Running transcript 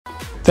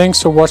Thanks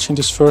for watching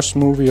this first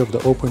movie of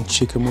the Open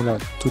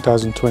Chiquimula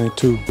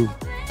 2022,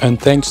 and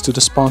thanks to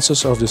the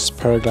sponsors of this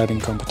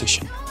paragliding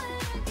competition.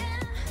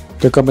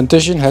 The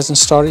competition hasn't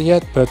started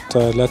yet, but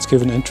let's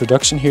give an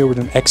introduction here with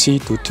an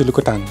exit to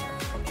Teculutan.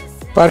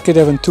 Parque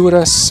de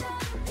Aventuras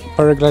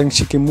Paragliding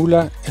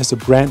Chiquimula is a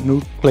brand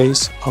new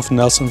place of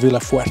Nelson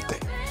Villafuerte.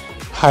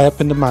 High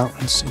up in the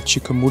mountains in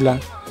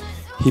Chiquimula,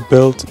 he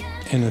built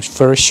in a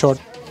very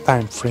short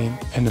time frame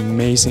an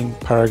amazing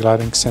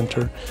paragliding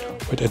center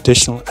with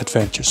additional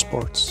adventure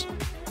sports.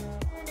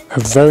 A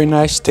very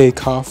nice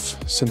takeoff,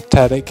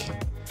 synthetic,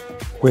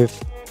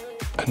 with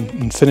an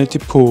infinity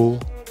pool,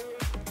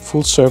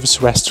 full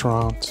service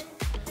restaurant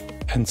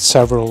and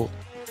several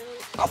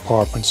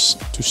apartments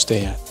to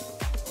stay at.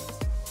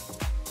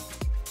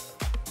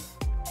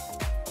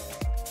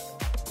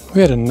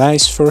 We had a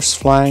nice first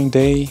flying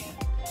day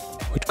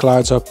with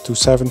clouds up to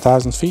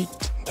 7,000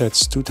 feet,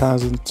 that's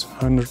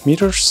 2,100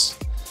 meters,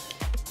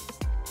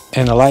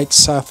 and a light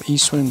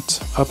southeast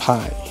wind up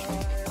high.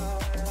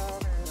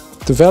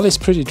 The valley is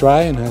pretty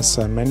dry and has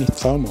many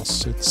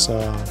thermals. It's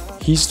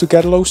easy to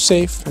get low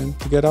safe and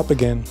to get up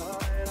again.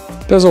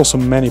 There's also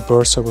many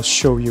birds that will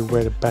show you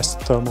where the best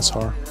thermals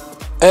are.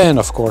 And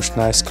of course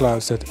nice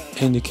clouds that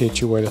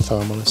indicate you where the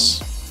thermal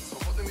is.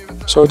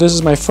 So this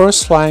is my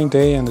first flying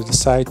day and I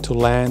decided to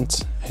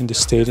land in the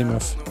stadium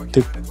of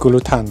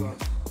Teculutan.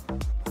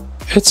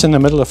 It's in the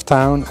middle of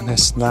town and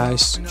has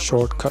nice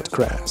short-cut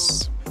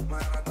grass.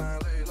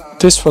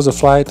 This was a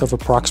flight of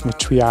approximately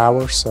 3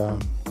 hours,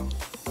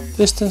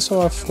 distance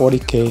of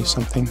 40k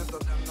something.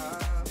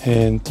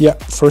 And yeah,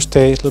 first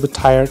day, a little bit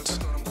tired.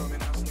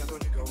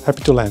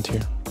 Happy to land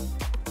here.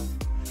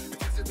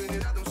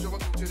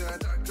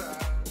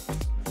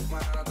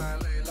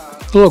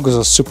 The logos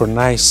are super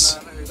nice.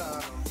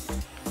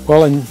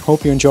 Well, I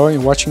hope you enjoy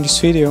watching this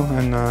video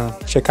and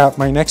check out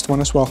my next one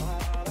as well.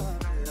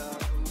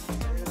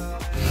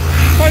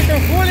 Soy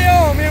con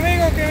Julio, mi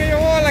amigo que me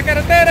llevó a la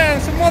carretera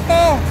en su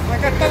moto.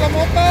 Acá está la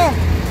moto.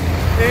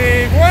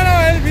 Y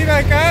bueno, él vive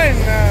acá